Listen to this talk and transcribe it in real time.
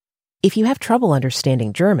If you have trouble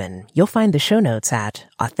understanding German, you'll find the show notes at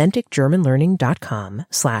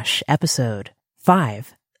authenticgermanlearning.com/episode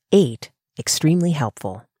 5-8 extremely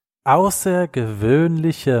helpful.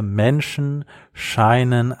 Außergewöhnliche Menschen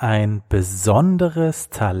scheinen ein besonderes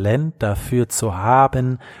Talent dafür zu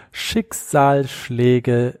haben,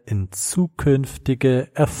 Schicksalsschläge in zukünftige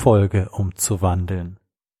Erfolge umzuwandeln.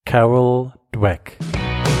 Carol Dweck.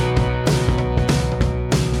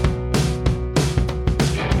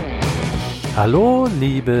 Hallo,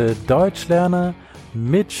 liebe Deutschlerner,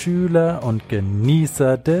 Mitschüler und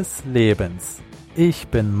Genießer des Lebens. Ich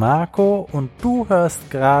bin Marco und du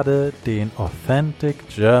hörst gerade den Authentic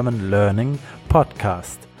German Learning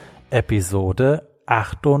Podcast, Episode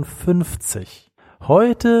 58.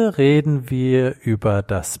 Heute reden wir über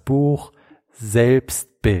das Buch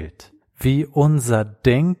Selbstbild, wie unser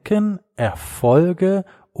Denken Erfolge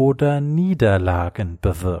oder Niederlagen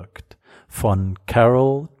bewirkt, von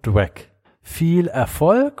Carol Dweck. Viel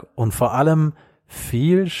Erfolg und vor allem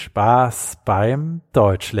viel Spaß beim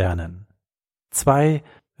Deutschlernen. 2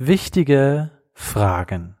 wichtige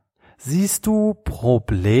Fragen. Siehst du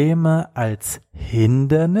Probleme als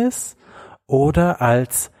Hindernis oder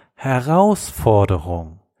als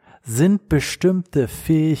Herausforderung? Sind bestimmte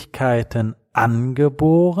Fähigkeiten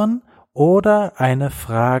angeboren oder eine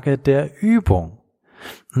Frage der Übung?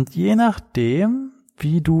 Und je nachdem,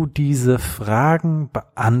 wie du diese Fragen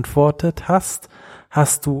beantwortet hast,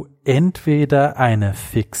 hast du entweder eine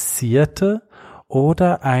fixierte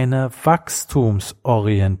oder eine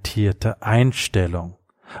wachstumsorientierte Einstellung.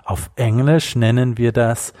 Auf Englisch nennen wir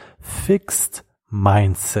das Fixed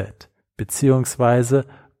Mindset beziehungsweise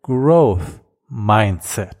Growth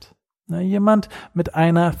Mindset. Jemand mit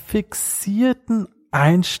einer fixierten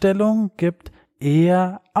Einstellung gibt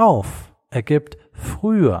eher auf. Er gibt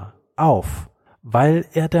früher auf, weil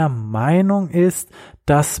er der Meinung ist,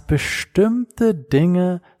 dass bestimmte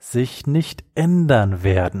Dinge sich nicht ändern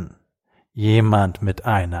werden. Jemand mit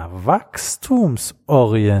einer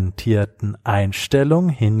wachstumsorientierten Einstellung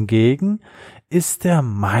hingegen ist der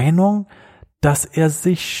Meinung, dass er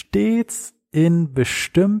sich stets in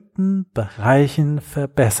bestimmten Bereichen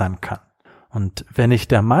verbessern kann. Und wenn ich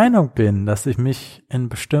der Meinung bin, dass ich mich in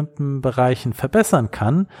bestimmten Bereichen verbessern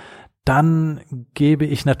kann, dann gebe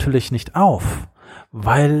ich natürlich nicht auf,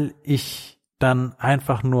 weil ich dann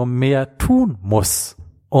einfach nur mehr tun muss,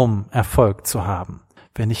 um Erfolg zu haben.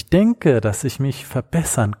 Wenn ich denke, dass ich mich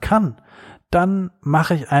verbessern kann, dann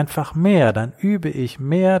mache ich einfach mehr, dann übe ich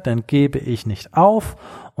mehr, dann gebe ich nicht auf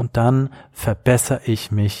und dann verbessere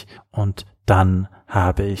ich mich und dann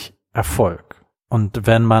habe ich Erfolg. Und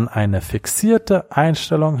wenn man eine fixierte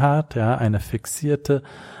Einstellung hat, eine fixierte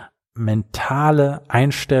mentale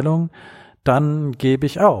Einstellung, dann gebe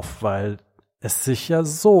ich auf, weil es sich ja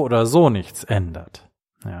so oder so nichts ändert.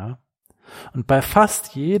 Ja. Und bei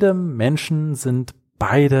fast jedem Menschen sind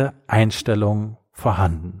beide Einstellungen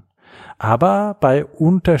vorhanden, aber bei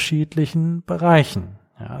unterschiedlichen Bereichen.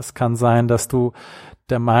 Ja, es kann sein, dass du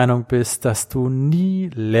der Meinung bist, dass du nie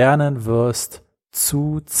lernen wirst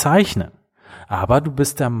zu zeichnen, aber du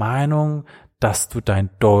bist der Meinung, dass du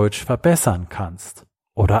dein Deutsch verbessern kannst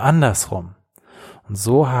oder andersrum. Und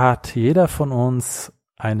so hat jeder von uns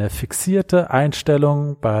eine fixierte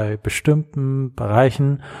Einstellung bei bestimmten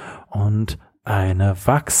Bereichen und eine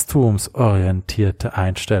wachstumsorientierte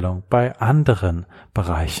Einstellung bei anderen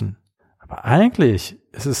Bereichen. Aber eigentlich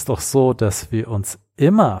ist es doch so, dass wir uns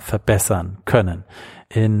immer verbessern können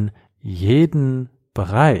in jedem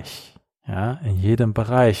Bereich, in jedem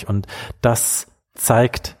Bereich. Und das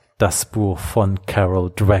zeigt das Buch von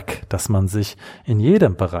Carol Dweck, dass man sich in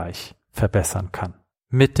jedem Bereich verbessern kann.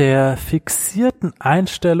 Mit der fixierten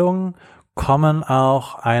Einstellung kommen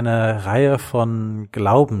auch eine Reihe von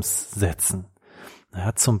Glaubenssätzen.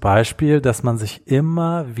 Ja, zum Beispiel, dass man sich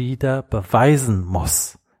immer wieder beweisen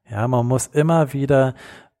muss. Ja, man muss immer wieder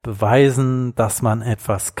beweisen, dass man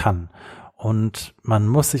etwas kann. Und man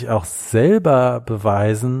muss sich auch selber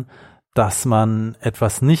beweisen, dass man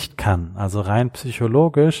etwas nicht kann. Also rein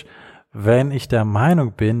psychologisch, wenn ich der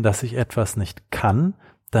Meinung bin, dass ich etwas nicht kann,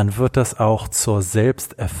 dann wird das auch zur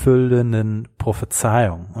selbsterfüllenden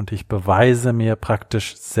Prophezeiung und ich beweise mir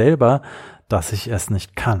praktisch selber, dass ich es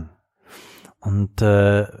nicht kann. Und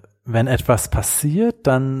wenn etwas passiert,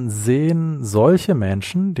 dann sehen solche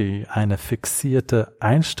Menschen, die eine fixierte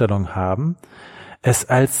Einstellung haben, es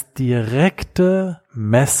als direkte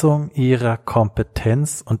Messung ihrer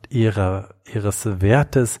Kompetenz und ihres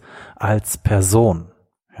Wertes als Person.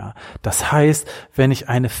 Ja, das heißt, wenn ich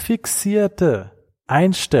eine fixierte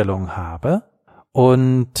Einstellung habe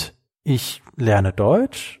und ich lerne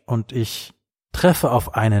Deutsch und ich treffe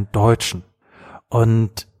auf einen Deutschen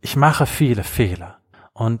und ich mache viele Fehler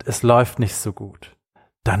und es läuft nicht so gut,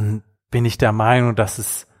 dann bin ich der Meinung, dass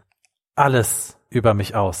es alles über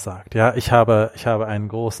mich aussagt. Ja, ich habe einen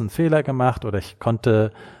großen Fehler gemacht oder ich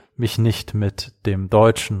konnte mich nicht mit dem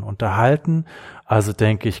Deutschen unterhalten, also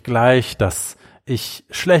denke ich gleich, dass ich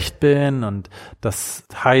schlecht bin und das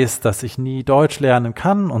heißt, dass ich nie Deutsch lernen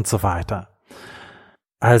kann und so weiter.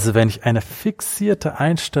 Also wenn ich eine fixierte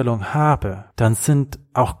Einstellung habe, dann sind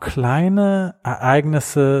auch kleine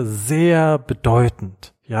Ereignisse sehr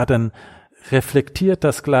bedeutend. Ja, dann reflektiert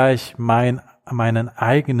das gleich meinen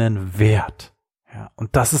eigenen Wert. Ja,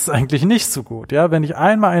 und das ist eigentlich nicht so gut. Ja, wenn ich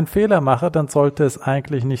einmal einen Fehler mache, dann sollte es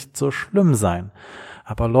eigentlich nicht so schlimm sein.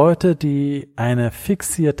 Aber Leute, die eine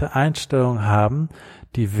fixierte Einstellung haben,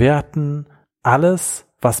 die werten alles,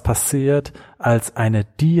 was passiert, als eine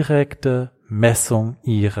direkte Messung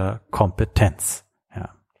ihrer Kompetenz. Ja.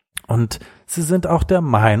 Und sie sind auch der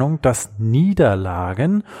Meinung, dass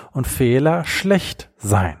Niederlagen und Fehler schlecht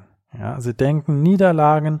seien. Ja, sie denken,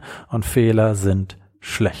 Niederlagen und Fehler sind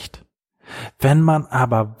schlecht. Wenn man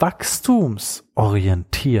aber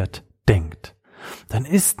wachstumsorientiert denkt, dann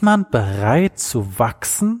ist man bereit zu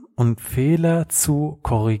wachsen und Fehler zu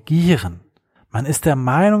korrigieren. Man ist der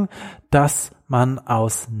Meinung, dass man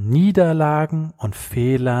aus Niederlagen und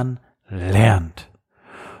Fehlern lernt.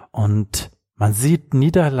 Und man sieht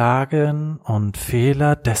Niederlagen und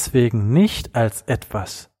Fehler deswegen nicht als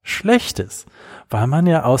etwas Schlechtes, weil man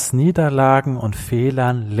ja aus Niederlagen und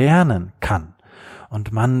Fehlern lernen kann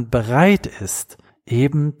und man bereit ist,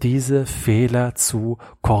 eben diese Fehler zu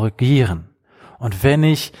korrigieren. Und wenn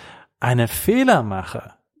ich einen Fehler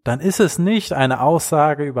mache, dann ist es nicht eine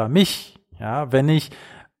Aussage über mich. Ja, wenn ich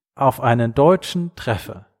auf einen Deutschen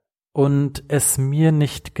treffe und es mir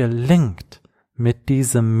nicht gelingt, mit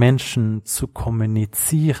diesem Menschen zu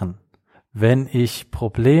kommunizieren, wenn ich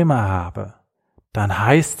Probleme habe, dann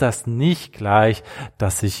heißt das nicht gleich,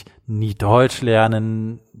 dass ich nie Deutsch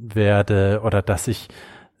lernen werde oder dass ich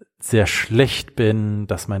sehr schlecht bin,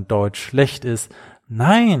 dass mein Deutsch schlecht ist.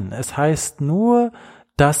 Nein, es heißt nur,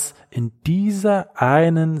 dass in dieser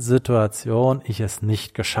einen Situation ich es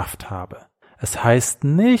nicht geschafft habe. Es heißt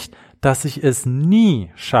nicht, dass ich es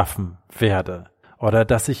nie schaffen werde oder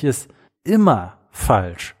dass ich es immer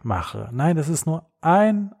falsch mache. Nein, das ist nur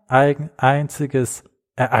ein einziges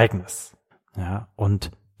Ereignis. Ja,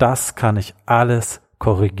 und das kann ich alles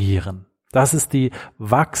korrigieren. Das ist die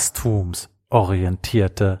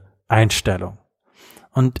wachstumsorientierte Einstellung.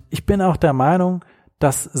 Und ich bin auch der Meinung,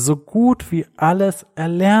 dass so gut wie alles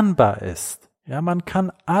erlernbar ist. Ja, man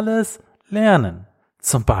kann alles lernen.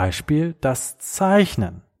 Zum Beispiel das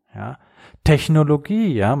Zeichnen. Ja,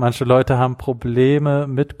 Technologie. Ja, manche Leute haben Probleme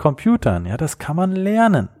mit Computern. Ja, das kann man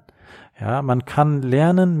lernen. Ja, man kann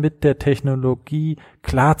lernen, mit der Technologie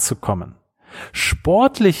klarzukommen.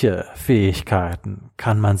 Sportliche Fähigkeiten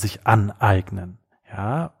kann man sich aneignen.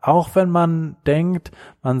 Ja, auch wenn man denkt,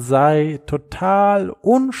 man sei total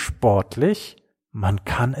unsportlich, man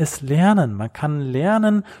kann es lernen. Man kann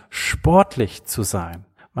lernen, sportlich zu sein.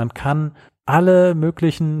 Man kann alle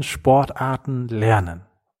möglichen Sportarten lernen.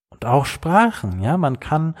 Und auch Sprachen, ja, man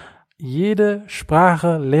kann jede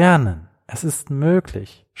Sprache lernen. Es ist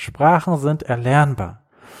möglich. Sprachen sind erlernbar.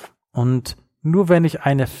 Und nur wenn ich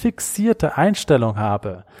eine fixierte Einstellung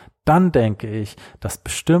habe, dann denke ich, dass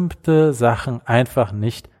bestimmte Sachen einfach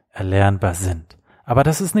nicht erlernbar sind. Aber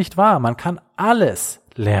das ist nicht wahr. Man kann alles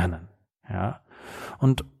lernen. Ja.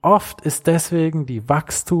 Und oft ist deswegen die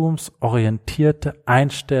wachstumsorientierte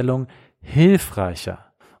Einstellung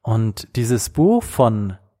hilfreicher. Und dieses Buch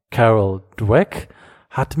von Carol Dweck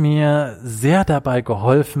hat mir sehr dabei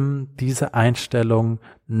geholfen, diese Einstellung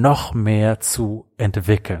noch mehr zu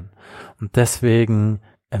entwickeln. Und deswegen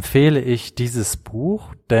empfehle ich dieses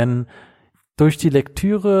Buch, denn durch die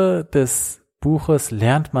Lektüre des Buches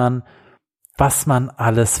lernt man, was man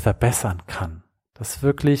alles verbessern kann. Dass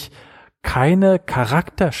wirklich keine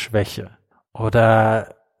Charakterschwäche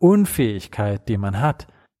oder Unfähigkeit, die man hat,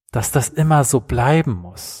 dass das immer so bleiben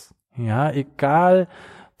muss. Ja, egal,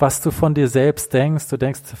 was du von dir selbst denkst, du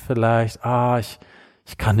denkst vielleicht,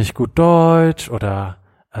 ich kann nicht gut Deutsch oder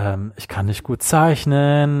ich kann nicht gut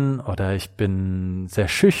zeichnen oder ich bin sehr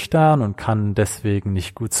schüchtern und kann deswegen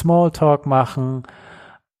nicht gut Smalltalk machen.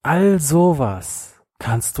 All sowas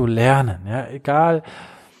kannst du lernen, ja, egal.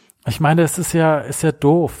 Ich meine, es ist ja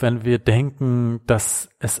doof, wenn wir denken, dass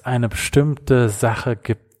es eine bestimmte Sache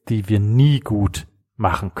gibt, die wir nie gut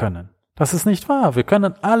machen können. Das ist nicht wahr. Wir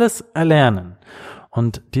können alles erlernen.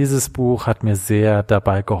 Und dieses Buch hat mir sehr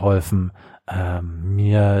dabei geholfen,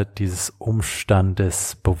 mir dieses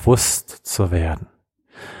Umstandes bewusst zu werden.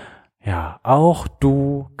 Ja, auch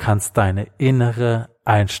du kannst deine innere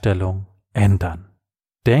Einstellung ändern.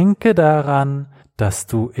 Denke daran, dass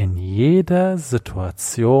du in jeder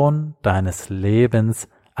Situation deines Lebens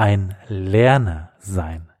ein Lerner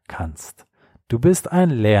sein kannst. Du bist ein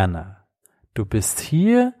Lerner. Du bist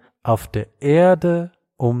hier auf der Erde,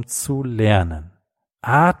 um zu lernen.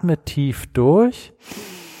 Atme tief durch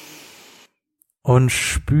und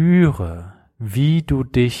spüre, wie du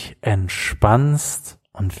dich entspannst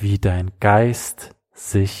und wie dein Geist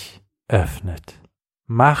sich öffnet.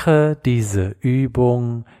 Mache diese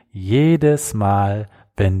Übung jedes Mal,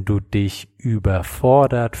 wenn du dich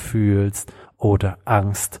überfordert fühlst oder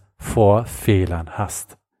Angst vor Fehlern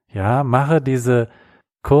hast. Ja, mache diese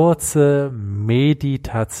kurze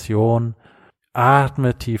Meditation,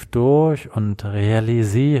 atme tief durch und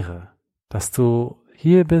realisiere, dass du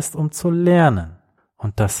hier bist, um zu lernen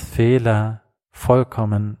und dass Fehler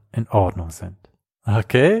vollkommen in Ordnung sind.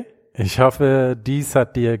 Okay, ich hoffe, dies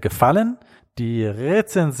hat dir gefallen. Die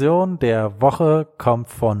Rezension der Woche kommt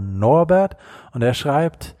von Norbert und er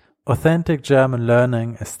schreibt, Authentic German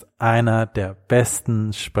Learning ist einer der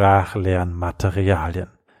besten Sprachlernmaterialien.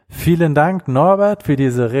 Vielen Dank, Norbert, für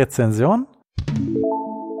diese Rezension.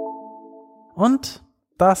 Und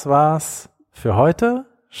das war's für heute.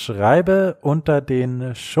 Schreibe unter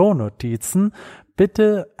den Shownotizen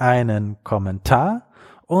bitte einen Kommentar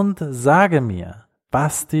und sage mir,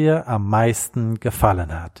 was dir am meisten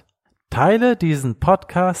gefallen hat. Teile diesen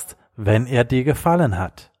Podcast, wenn er dir gefallen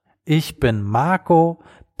hat. Ich bin Marco,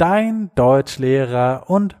 dein Deutschlehrer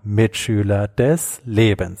und Mitschüler des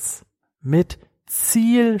Lebens. Mit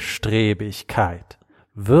Zielstrebigkeit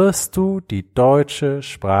wirst du die deutsche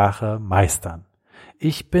Sprache meistern.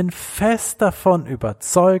 Ich bin fest davon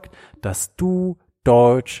überzeugt, dass du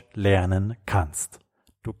Deutsch lernen kannst.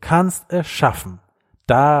 Du kannst es schaffen.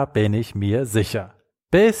 Da bin ich mir sicher.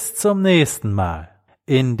 Bis zum nächsten Mal.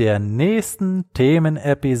 In der nächsten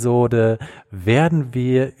Themenepisode werden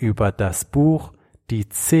wir über das Buch Die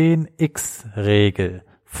 10x-Regel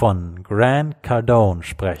von Grant Cardone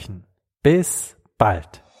sprechen. Bis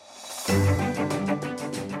bald.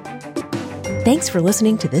 Thanks for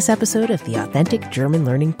listening to this episode of the Authentic German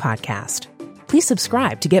Learning Podcast. Please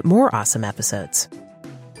subscribe to get more awesome episodes.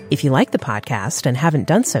 If you like the podcast and haven't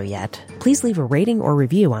done so yet, please leave a rating or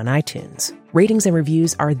review on iTunes. Ratings and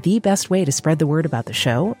reviews are the best way to spread the word about the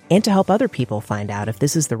show and to help other people find out if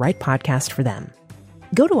this is the right podcast for them.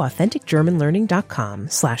 Go to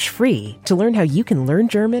authenticgermanlearning.com/free to learn how you can learn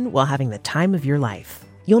German while having the time of your life.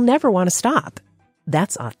 You'll never want to stop.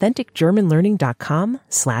 That's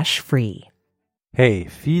authenticgermanlearning.com/free. Hey,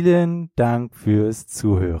 vielen Dank fürs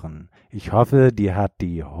Zuhören. Ich hoffe, dir hat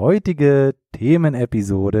die heutige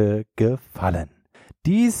Themenepisode gefallen.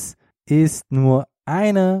 Dies ist nur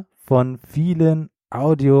eine von vielen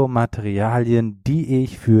Audiomaterialien, die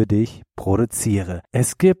ich für dich produziere.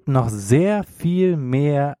 Es gibt noch sehr viel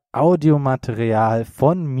mehr Audiomaterial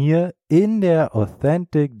von mir in der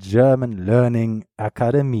Authentic German Learning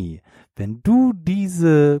Akademie. Wenn du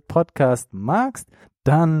diese Podcast magst,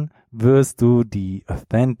 dann wirst du die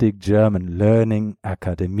Authentic German Learning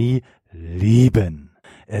Akademie lieben.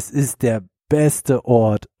 Es ist der beste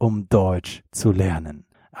Ort, um Deutsch zu lernen.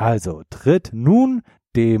 Also tritt nun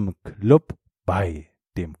dem Club bei,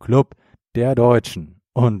 dem Club der Deutschen,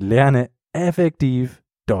 und lerne effektiv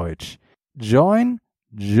Deutsch. Join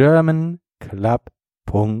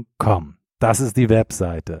germanclub.com. Das ist die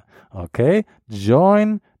Webseite. Okay?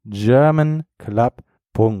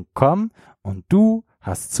 joingermanclub.com und du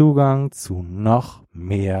hast Zugang zu noch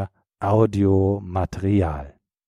mehr Audiomaterial.